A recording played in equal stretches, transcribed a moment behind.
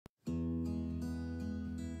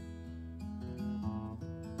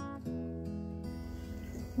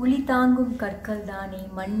உளி தாங்கும் கற்கள் தானே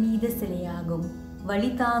மண் மீது சிலையாகும், வழி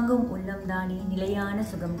தாங்கும் உள்ளம் தானே நிலையான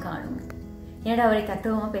சுகம் காணும். ஏடா அவரை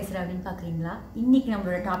தத்துவமாக பேசுகிறேன் அப்படின்னு பார்க்குறீங்களா? இன்றைக்கி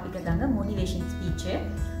நம்மளோட டாப்பிக்கை தாங்க மோட்டிவேஷன் ஸ்பீச்சு.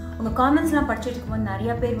 உங்கள் காமெண்ட்ஸ்லாம் படிச்சுட்டு இருக்கும்போது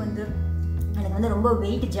நிறையா பேர் எனக்கு ரொம்ப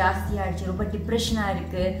வெயிட் ஜாஸ்தியாகிடுச்சு, ரொம்ப டிப்ரெஷனாக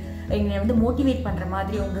இருக்குது, என்னை மோட்டிவேட் பண்ணுற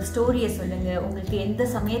மாதிரி உங்கள் ஸ்டோரியை சொல்லுங்கள், உங்களுக்கு எந்த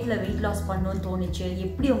சமயத்தில் வெயிட் லாஸ் பண்ணணும்னு தோணுச்சு,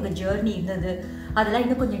 எப்படி உங்கள் ஜேர்னி இருந்தது, அதெல்லாம்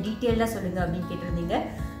இன்னும் கொஞ்சம் டீட்டெயிலாக சொல்லுங்கள் அப்படின்னு கேட்டிருந்தீங்க.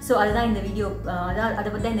 ஸோ அதுதான் இந்த வீடியோ, அதை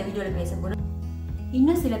பற்றி தான் இந்த வீடியோவில் பேச போகிறோம்.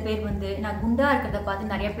 இன்னும் சில பேர் நான் குண்டாக இருக்கிறத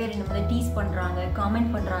பார்த்து நிறைய பேர் என்னை டீஸ் பண்ணுறாங்க,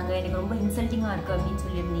 காமெண்ட் பண்ணுறாங்க, எனக்கு ரொம்ப இன்சல்ட்டிங்காக இருக்குது அப்படின்னு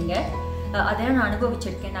சொல்லியிருந்தீங்க. அதெல்லாம் நான்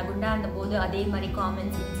அனுபவிச்சிருக்கேன். நான் குண்டாக இருந்தபோது அதே மாதிரி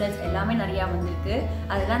காமெண்ட்ஸ், இன்சல்ட்ஸ் எல்லாமே நிறையா வந்திருக்கு.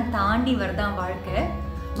 அதெல்லாம் தாண்டி வரதான் வாழ்க்கை.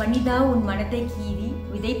 மனிதா உன் மனத்தை கீறி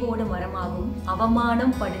விதை போடு மரமாகும்,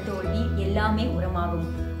 அவமானம் படுதோல்வி எல்லாமே உரமாகும்.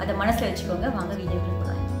 அதை மனசில் வச்சுக்கோங்க. வாங்க வீடியோவில்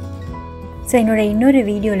போகலாம். ஸோ என்னோடய இன்னொரு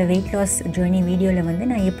வீடியோவில் வெயிட் லாஸ் ஜேர்னி வீடியோவில்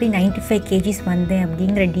நான் எப்படி 95 kgs வந்தேன்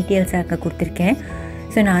அப்படிங்கிற டீட்டெயில்ஸாக கொடுத்துருக்கேன்.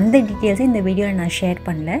 ஸோ நான் அந்த டீட்டெயில்ஸை இந்த வீடியோவில் நான் ஷேர்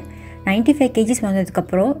பண்ணல. 95 kgs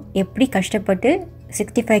வந்ததுக்கப்புறம் எப்படி கஷ்டப்பட்டு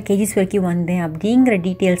 65 kgs வரைக்கும் வந்தேன் அப்படிங்கிற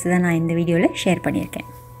டீட்டெயில்ஸ் தான் நான் இந்த வீடியோவில் ஷேர் பண்ணியிருக்கேன்.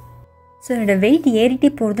 ஸோ என்னோடய வெயிட் ஏறிட்டே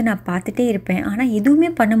போகிறது நான் பார்த்துட்டே இருப்பேன், ஆனால் எதுவுமே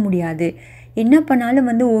பண்ண முடியாது. என்ன பண்ணாலும்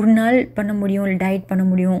ஒரு நாள் பண்ண முடியும், இல்லை டயட் பண்ண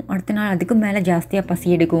முடியும், அடுத்த நாள் அதுக்கு மேலே ஜாஸ்தியாக பசி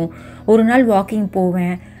எடுக்கும். ஒரு நாள் வாக்கிங்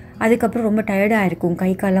போவேன், அதுக்கப்புறம் ரொம்ப டயர்டாக இருக்கும்,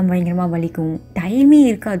 கை காலெலாம் பயங்கரமாக வலிக்கும், டைமே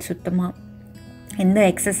இருக்காது சுத்தமாக எந்த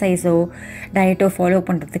எக்ஸசைஸோ டயட்டோ ஃபாலோ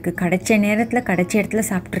பண்ணுறதுக்கு. கிடைச்ச நேரத்தில் கிடைச்ச இடத்துல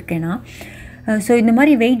சாப்பிட்ருக்கேன்னா. ஸோ இந்த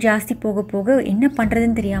மாதிரி வெயிட் ஜாஸ்தி போக போக என்ன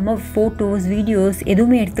பண்ணுறதுன்னு தெரியாமல் ஃபோட்டோஸ், வீடியோஸ்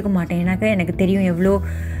எதுவுமே எடுத்துக்க மாட்டேன். எனக்கு தெரியும் எவ்வளோ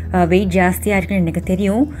வெயிட் ஜாஸ்தியாக இருக்குன்னு எனக்கு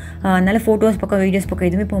தெரியும். அதனால் ஃபோட்டோஸ் பக்கம், வீடியோஸ் பக்கம்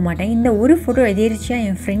எதுவுமே போக மாட்டேன். இந்த ஒரு ஃபோட்டோ எதிர்ச்சியாக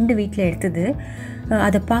என் ஃப்ரெண்டு வீட்டில் எடுத்தது.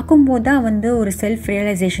 அதை பார்க்கும்போது தான் ஒரு செல்ஃப்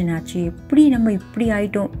ரியலைசேஷன் ஆச்சு. எப்படி நம்ம இப்படி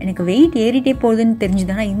ஆகிட்டோம், எனக்கு வெயிட் ஏறிட்டே போகுதுன்னு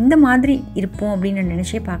தெரிஞ்சுது, ஆனால் இந்த மாதிரி இருப்போம் அப்படின்னு நான்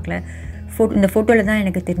நினச்சே பார்க்கல. இந்த ஃபோட்டோவில் தான்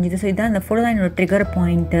எனக்கு தெரிஞ்சுது. ஸோ இதான் அந்த ஃபோட்டோ தான் என்னோடய ட்ரிகர்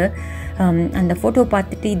பாயிண்ட்டு. அந்த ஃபோட்டோ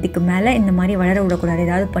பார்த்துட்டு இதுக்கு மேலே இந்த மாதிரி வளர விடக்கூடாது,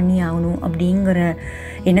 ஏதாவது பண்ணி ஆகணும் அப்படிங்கிற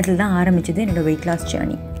எண்ணத்தில் தான் ஆரம்பிச்சது என்னோடய வெயிட் லாஸ்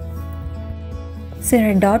ஜேர்னி. ஸோ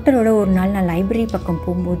என்னோடய டாட்டரோட ஒரு நாள் நான் லைப்ரரி பக்கம்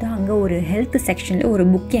போகும்போது அங்கே ஒரு ஹெல்த் செக்ஷனில் ஒரு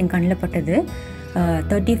புக் என் கண்ணில் பட்டது.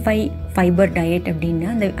 35 ஃபைபர் டயட் அப்படின்னு.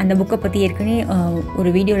 அந்த புக்கை பற்றி ஏற்கனவே ஒரு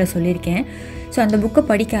வீடியோவில் சொல்லியிருக்கேன். ஸோ அந்த புக்கை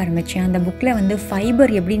படிக்க ஆரம்பித்தேன். அந்த புக்கில்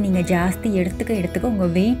ஃபைபர் எப்படி நீங்கள் ஜாஸ்தி எடுத்துக்க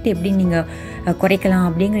உங்கள் வெயிட் எப்படி நீங்கள் குறைக்கலாம்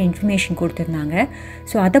அப்படிங்கிற இன்ஃபர்மேஷன் கொடுத்துருந்தாங்க.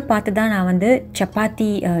 ஸோ அதை பார்த்து தான் நான் சப்பாத்தி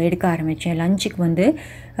எடுக்க ஆரம்பித்தேன். லஞ்சுக்கு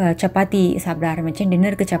சப்பாத்தி சாப்பிட ஆரம்பித்தேன்,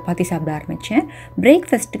 டின்னருக்கு சப்பாத்தி சாப்பிட ஆரம்பித்தேன்,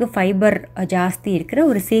 பிரேக்ஃபாஸ்ட்டுக்கு ஃபைபர் ஜாஸ்தி இருக்கிற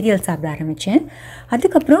ஒரு சீரியல் சாப்பிட ஆரம்பித்தேன்.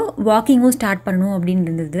 அதுக்கப்புறம் வாக்கிங்கும் ஸ்டார்ட் பண்ணணும் அப்படின்னு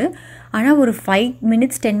இருந்தது. ஆனால் ஒரு 5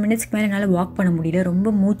 minutes 10 minutesக்கு மேலே என்னால் வாக் பண்ண முடியல. ரொம்ப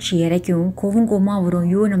மூச்சு இறைக்கும், கோவமாக வரும்.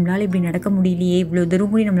 ஐயோ நம்மளால் இப்படி நடக்க முடியலையே, இவ்வளோ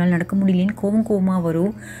தூரம் கூட நம்மளால் நடக்க முடியலேன்னு கோவமாக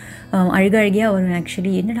வரும், அழுகையாக வரும்.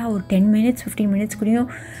 ஆக்சுவலி என்னடா ஒரு 10 minutes 15 minutes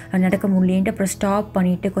கூடயும் நடக்க முடியலேன்ட்டு அப்புறம் ஸ்டாப்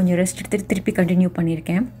பண்ணிவிட்டு கொஞ்சம் ரெஸ்ட் எடுத்துகிட்டு திருப்பி கண்டினியூ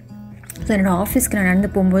பண்ணியிருக்கேன். ஸோ என்னோடய ஆஃபீஸ்க்கு நான் நடந்து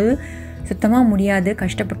போகும்போது சுத்தமாக முடியாது,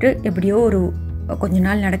 கஷ்டப்பட்டு எப்படியோ கொஞ்ச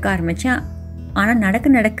நாள் நடக்க ஆரம்பித்தேன். ஆனால்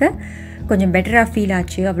நடக்க கொஞ்சம் பெட்டராக ஃபீல்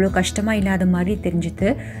ஆச்சு, அவ்வளோ கஷ்டமாக இல்லாத மாதிரி தெரிஞ்சுது.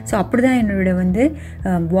 ஸோ அப்படி தான் என்னோட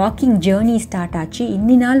வாக்கிங் ஜேர்னி ஸ்டார்ட் ஆச்சு.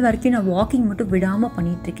 இன்னி நாள் வரைக்கும் நான் வாக்கிங் மட்டும் விடாமல்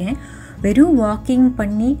பண்ணிகிட்ருக்கேன். வெறும் வாக்கிங்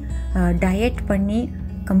பண்ணி டயட் பண்ணி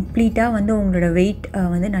கம்ப்ளீட்டாக உங்களோட வெயிட்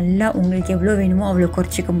நல்லா உங்களுக்கு எவ்வளோ வேணுமோ அவ்வளோ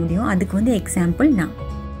குறைச்சிக்க முடியும். அதுக்கு எக்ஸாம்பிள் நான்.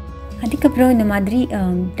 அதுக்கப்புறம் இந்த மாதிரி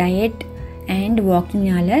டயட் அண்ட்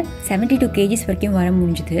வாக்கிங்னால் 72 kgs வரைக்கும் வர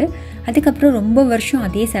முடிஞ்சுது. அதுக்கப்புறம் ரொம்ப வருஷம்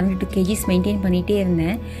அதே 72 kgs மெயின்டைன் பண்ணிகிட்டே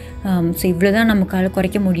இருந்தேன். ஸோ இவ்வளோ தான் நமக்கால்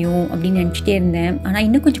குறைக்க முடியும் அப்படின்னு நினச்சிட்டே இருந்தேன். ஆனால்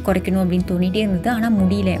இன்னும் கொஞ்சம் குறைக்கணும் அப்படின்னு தோணிகிட்டே இருந்தது. ஆனால்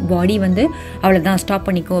முடியல. பாடி அவ்வளோதான், ஸ்டாப்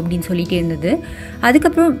பண்ணிக்கோ அப்படின்னு சொல்லிகிட்டே இருந்தது.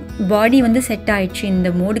 அதுக்கப்புறம் பாடி செட் ஆகிடுச்சு,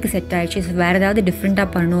 இந்த மோடுக்கு செட் ஆகிடுச்சு. ஸோ வேறு ஏதாவது டிஃப்ரெண்ட்டாக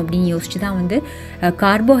பண்ணணும் அப்படின்னு யோசிச்சு தான்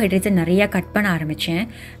கார்போஹைட்ரேட்ஸை நிறையா கட் பண்ண ஆரம்பித்தேன்.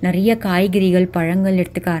 நிறைய காய்கறிகள், பழங்கள்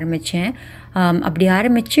எடுத்துக்க ஆரம்பித்தேன். அப்படி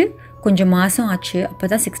ஆரம்பித்து கொஞ்சம் மாதம் ஆச்சு. அப்போ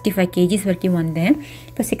தான் 65 kgs வரைக்கும் வந்தேன்.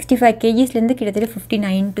 இப்போ 65 kgsலேருந்து கிட்டத்தட்ட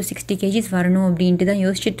 59 to 60 kgs வரணும் அப்படின்ட்டு தான்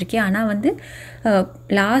யோசிச்சுட்ருக்கேன். ஆனால்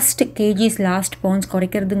லாஸ்ட் பவுண்ட்ஸ்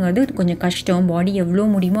குறைக்கிறதுங்கிறது கொஞ்சம் கஷ்டம். பாடி எவ்வளோ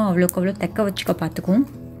முடியுமோ அவ்வளோக்கு தக்க வச்சுக்க பார்த்துக்கும்.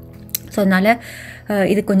 ஸோ அதனால்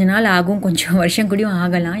இது கொஞ்ச நாள் ஆகும், கொஞ்சம் வருஷம் கூடயும்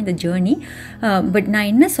ஆகலாம் இந்த ஜேர்னி. பட் நான்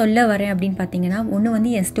என்ன சொல்ல வரேன் அப்படின்னு பார்த்தீங்கன்னா,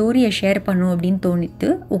 ஒன்று என் ஸ்டோரியை ஷேர் பண்ணணும் அப்படின்னு தோணித்து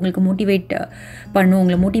உங்களுக்கு மோட்டிவேட்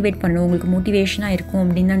பண்ணணும், உங்களுக்கு மோட்டிவேஷனாக இருக்கும்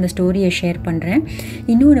அப்படின்னு அந்த ஸ்டோரியை ஷேர் பண்ணுறேன்.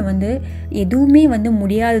 இன்னொன்று எதுவுமே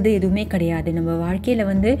முடியாதது எதுவுமே கிடையாது. நம்ம வாழ்க்கையில்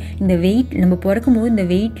இந்த வெயிட் நம்ம பிறக்கும்போது இந்த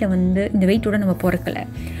வெயிட்டோட நம்ம பிறக்கலை.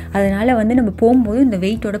 அதனால் நம்ம போகும்போது இந்த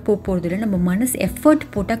வெயிட்டோட போகிறது இல்லை. நம்ம மனசு எஃபர்ட்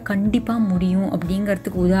போட்டால் கண்டிப்பாக முடியும்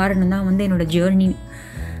அப்படிங்கிறதுக்கு உதாரணம் தான் என்னோடய ஜேர்னி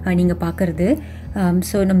நீங்கள் பார்க்குறது.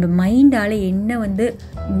 ஸோ நம்ம மைண்டால் என்ன வந்து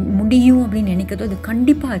முடியும் அப்படின்னு நினைக்கிறதோ அது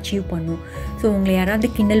கண்டிப்பாக அச்சீவ் பண்ணும். ஸோ உங்களை யாராவது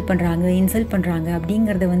கிண்டல் பண்ணுறாங்க, இன்சல்ட் பண்ணுறாங்க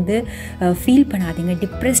அப்படிங்கிறத வந்து ஃபீல் பண்ணாதீங்க,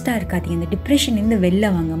 டிப்ரெஸ்டாக இருக்காதீங்க. இந்த டிப்ரெஷன்லேருந்து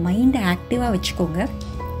வெளில வாங்க, மைண்டை ஆக்டிவாக வச்சுக்கோங்க.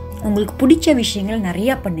 உங்களுக்கு பிடிச்ச விஷயங்கள்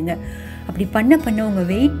நிறையா பண்ணுங்கள். அப்படி பண்ண உங்கள்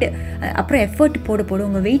வெயிட் அப்புறம் எஃபர்ட் போட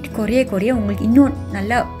உங்கள் வெயிட் குறைய உங்களுக்கு இன்னும்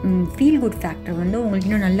நல்லா ஃபீல் குட் ஃபேக்டர் வந்து உங்களுக்கு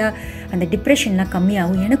இன்னும் நல்லா அந்த டிப்ரெஷன்லாம்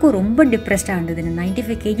கம்மியாகும். எனக்கும் ரொம்ப டிப்ரெஸ்டாக இருந்தது. நான்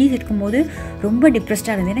 95 kgs இருக்கும்போது ரொம்ப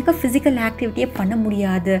டிப்ரெஸ்டாக இருந்தது. எனக்கு ஃபிசிக்கல் ஆக்டிவிட்டியே பண்ண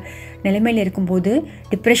முடியாத நிலைமையில் இருக்கும்போது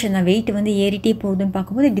டிப்ரெஷன் தான். வெயிட் வந்து ஏறிட்டே போகுதுன்னு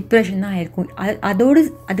பார்க்கும்போது டிப்ரெஷன் தான் இருக்கும்.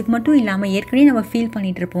 அதுக்கு மட்டும் இல்லாமல் ஏற்கனவே நம்ம ஃபீல்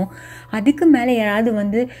பண்ணிகிட்டு இருப்போம். அதுக்கு மேலே யாராவது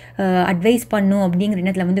வந்து அட்வைஸ் பண்ணும் அப்படிங்கிற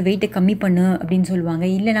எண்ணத்தில் வந்து வெயிட்டை கம்மி பண்ணு அப்படின்னு சொல்லுவாங்க,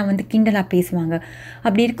 இல்லை நான் வந்து கிண்டலாக பேசுவாங்க.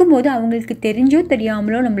 அப்படி இருக்கும்போது அவங்களுக்கு தெரிஞ்சோ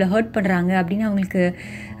தெரியாமலோ நம்மளை ஹர்ட் பண்ணுறாங்க அப்படின்னு அவங்களுக்கு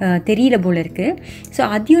தெரியல போல இருக்குது. ஸோ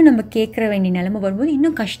அதையும் நம்ம கேட்குற வேண்டிய நிலைமை வரும்போது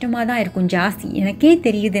இன்னும் கஷ்டமாக தான் இருக்கும் ஜாஸ்தி. எனக்கே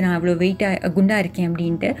தெரியுது நான் அவ்வளோ குண்டாக இருக்கேன்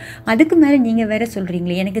அப்படின்ட்டு. அதுக்கு மேலே நீங்கள் வேறு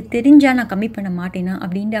சொல்கிறீங்களே, எனக்கு தெரிஞ்சால் நான் கம்மி பண்ண மாட்டேனா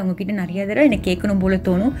அப்படின்ட்டு அவங்கக்கிட்ட நிறைய தடவை எனக்கு கேட்கணும் போல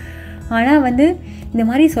தோணும். ஆனால் வந்து இந்த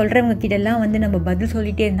மாதிரி சொல்கிறவங்க கிட்டலாம் வந்து நம்ம பதில்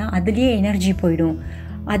சொல்லிகிட்டே இருந்தால் அதுலேயே எனர்ஜி போயிடும்.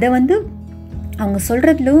 அதை வந்து அவங்க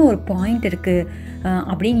சொல்கிறதுலும் ஒரு பாயிண்ட் இருக்குது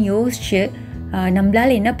அப்படின்னு யோசித்து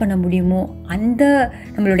நம்மளால் என்ன பண்ண முடியுமோ அந்த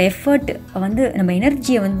நம்மளோட எஃபர்ட் வந்து நம்ம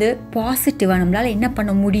எனர்ஜியை வந்து பாசிட்டிவாக நம்மளால் என்ன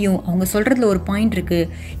பண்ண முடியும், அவங்க சொல்கிறதுல ஒரு பாயிண்ட் இருக்குது,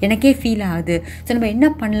 எனக்கே ஃபீல் ஆகுது, ஸோ நம்ம என்ன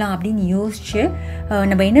பண்ணலாம் அப்படின்னு யோசித்து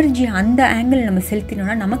நம்ம எனர்ஜி அந்த ஆங்கிள் நம்ம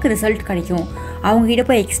செலுத்தினோன்னா நமக்கு ரிசல்ட் கிடைக்கும். அவங்ககிட்ட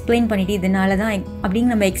போய் எக்ஸ்பிளைன் பண்ணிவிட்டு இதனால தான்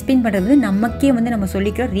அப்படின்னு நம்ம எக்ஸ்பிளைன் பண்ணுறது வந்து நமக்கே வந்து நம்ம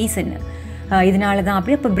சொல்லிக்கிற ரீசன் இதனால தான்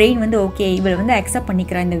அப்படி. அப்போ பிரெயின் வந்து ஓகே இவளை வந்து அக்செப்ட்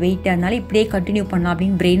பண்ணிக்கிறா இந்த வெயிட், அதனால இப்படியே கண்டினியூ பண்ணலாம்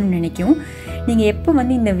அப்படின்னு பிரெயினும் நினைக்கும். நீங்கள் எப்போ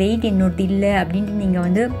வந்து இந்த வெயிட் என்னோட இல்லை அப்படின்ட்டு நீங்கள்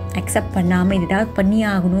வந்து அக்செப்ட் பண்ணாமல் இது ஏதாவது பண்ணி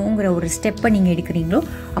ஆகணுங்கிற ஒரு ஸ்டெப்பை நீங்கள் எடுக்கிறீங்களோ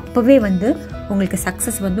அப்போவே வந்து உங்களுக்கு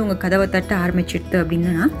சக்ஸஸ் வந்து உங்கள் கதவை தட்ட ஆரம்பிச்சிடுது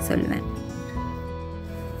அப்படின்னு நான் சொல்லுவேன்.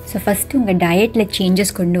 ஸோ ஃபஸ்ட்டு உங்கள் டயட்டில் சேஞ்சஸ்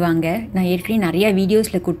கொண்டு வாங்க. நான் ஏற்கனவே நிறையா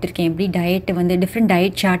வீடியோஸில் கொடுத்துருக்கேன், எப்படி டயட்டை வந்து டிஃப்ரெண்ட்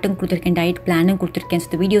டயட் சார்ட்டும் கொடுத்துருக்கேன், டயட் பிளானும் கொடுத்துருக்கேன். ஸோ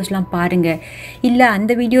இந்த வீடியோஸ்லாம் பாருங்கள். இல்லை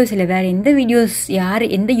அந்த வீடியோஸ் இல்லை வேறு எந்த வீடியோஸ்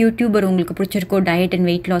எந்த யூடியூபர் உங்களுக்கு பிடிச்சிருக்கோ டயட் அண்ட்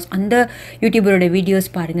வெயிட் லாஸ் அந்த யூடியூபரோட வீடியோஸ்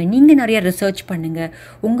பாருங்கள். நீங்கள் நிறையா ரிசர்ச் பண்ணுங்கள்.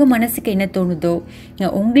 உங்கள் மனசுக்கு என்ன தோணுதோ,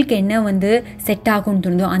 உங்களுக்கு என்ன வந்து செட் ஆகும்னு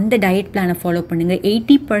தோணுதோ அந்த டயட் பிளானை ஃபாலோ பண்ணுங்கள்.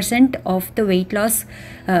 80% ஆஃப் த வெயிட் லாஸ்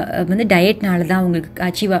வந்து டயட்னால தான் உங்களுக்கு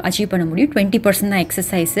அச்சீவ் பண்ண முடியும். 20% தான்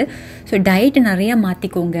எக்ஸசைஸு. ஸோ டயட்டை நிறையா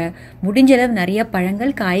மாற்றிக்கோங்க. முடிஞ்சளவு நிறையா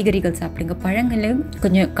பழங்கள், காய்கறிகள் சாப்பிடுங்க. பழங்கள்லையும்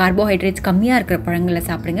கொஞ்சம் கார்போஹைட்ரேட்ஸ் கம்மியாக இருக்கிற பழங்களை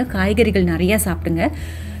சாப்பிடுங்க. காய்கறிகள் நிறையா சாப்பிடுங்க.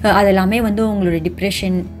 அதெல்லாமே வந்து உங்களோட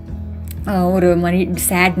டிப்ரெஷன், ஒரு மாதிரி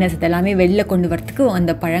சேட்னஸ் இதெல்லாமே வெளில கொண்டு வரத்துக்கு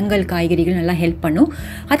அந்த பழங்கள், காய்கறிகள் நல்லா ஹெல்ப் பண்ணும்.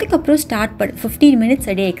 அதுக்கப்புறம் 15 minutes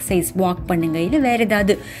a day exercise, walk பண்ணுங்கள். இல்லை வேறு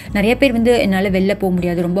ஏதாவது நிறைய பேர் வந்து என்னால் வெளில போக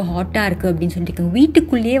முடியாது, ரொம்ப ஹாட்டாக இருக்குது அப்படின்னு சொல்லிட்டு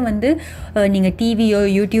வீட்டுக்குள்ளேயே வந்து நீங்கள் டிவியோ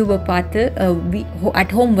யூடியூபோ பார்த்து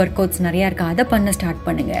அட் ஹோம் ஒர்க் அவுட்ஸ் நிறையா இருக்குது, அதை பண்ண ஸ்டார்ட்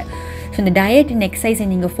பண்ணுங்கள். ஸோ இந்த டயட் அண்ட் எக்ஸசைஸை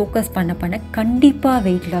நீங்கள் ஃபோக்கஸ் பண்ண கண்டிப்பாக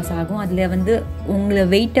வெயிட் லாஸ் ஆகும். அதில் வந்து உங்களை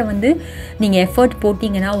வெயிட்டை வந்து நீங்கள் எஃபர்ட்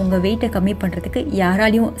போட்டிங்கன்னா உங்கள் வெயிட்டை கம்மி பண்ணுறதுக்கு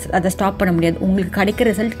யாராலையும் அதை ஸ்டாப் பண்ண முடியாது. உங்களுக்கு கிடைக்கிற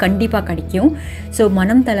ரிசல்ட் கண்டிப்பாக கிடைக்கும். ஸோ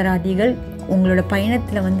மனம் தளராதீர்கள். உங்களோட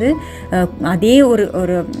பயணத்தில் வந்து அதே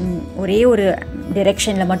ஒரே ஒரு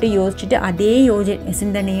டைரெக்ஷனில் மட்டும் யோசிச்சுட்டு அதே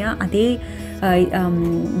அதே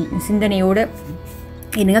சிந்தனையோடு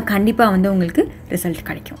இருங்க. கண்டிப்பாக வந்து உங்களுக்கு ரிசல்ட்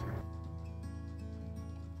கிடைக்கும்.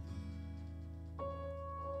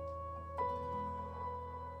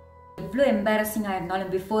 எவ்வளோ எம்பாரசிங்காக இருந்தாலும்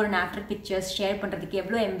before and after pictures share பண்ணுறதுக்கு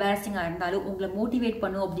எவ்வளோ எம்பாரசிங்காக இருந்தாலும் உங்களை மோட்டிவேட்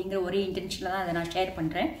பண்ணும் அப்படிங்கிற ஒரே இன்டென்ஷனில் தான் அதை நான் ஷேர்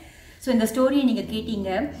பண்ணுறேன். ஸோ இந்த ஸ்டோரியை நீங்கள் கேட்டீங்க.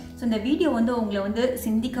 ஸோ இந்த வீடியோ வந்து உங்களை வந்து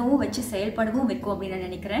சிந்திக்கவும் வச்சு செயல்படவும் வைக்கும் அப்படின்னு நான்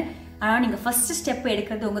நினைக்கிறேன். ஆனால் நீங்கள் ஃபஸ்ட்டு ஸ்டெப்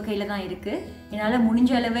எடுக்கிறது உங்கள் கையில் தான் இருக்குது. என்னால்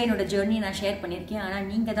முடிஞ்ச அளவு என்னோட ஜேர்னியை நான் ஷேர் பண்ணியிருக்கேன். ஆனால்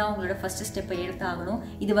நீங்கள் தான் உங்களோட ஃபஸ்ட்டு ஸ்டெப்பை எடுத்தாகணும்.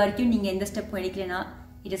 இது வரைக்கும் நீங்கள் எந்த ஸ்டெப்பும் எடுக்கலைன்னா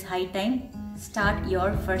it is high time. Start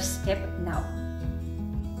your first step now.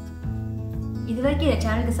 இது வரைக்கும் இந்த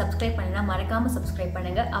சேனலுக்கு சப்ஸ்கிரைப் பண்ணலாம், மறக்காமல் சப்ஸ்கிரைப்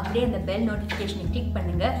பண்ணுங்கள். அப்படியே அந்த பெல் நோட்டிஃபிகேஷனை கிளிக்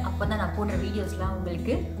பண்ணுங்கள். அப்போ தான் நான் போடுற வீடியோஸ்லாம்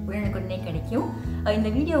உங்களுக்கு உடனுக்குடனே கிடைக்கும். இந்த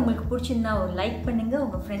வீடியோ உங்களுக்கு பிடிச்சிருந்தா ஒரு லைக் பண்ணுங்கள்.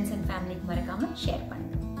 உங்கள் ஃப்ரெண்ட்ஸ் அண்ட் ஃபேமிலிக்கு மறக்காமல் ஷேர்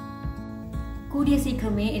பண்ணுங்கள். கூடிய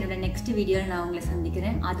சீக்கிரமே என்னோட நெக்ஸ்ட் வீடியோவில் நான் உங்களை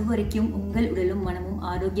சந்திக்கிறேன். அது வரைக்கும் உங்கள் உடலும் மனமும்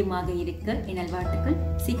ஆரோக்கியமாக இருக்க என் நல்வாழ்த்துக்கள்.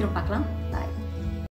 சீக்கிரம் பார்க்கலாம். பாய்.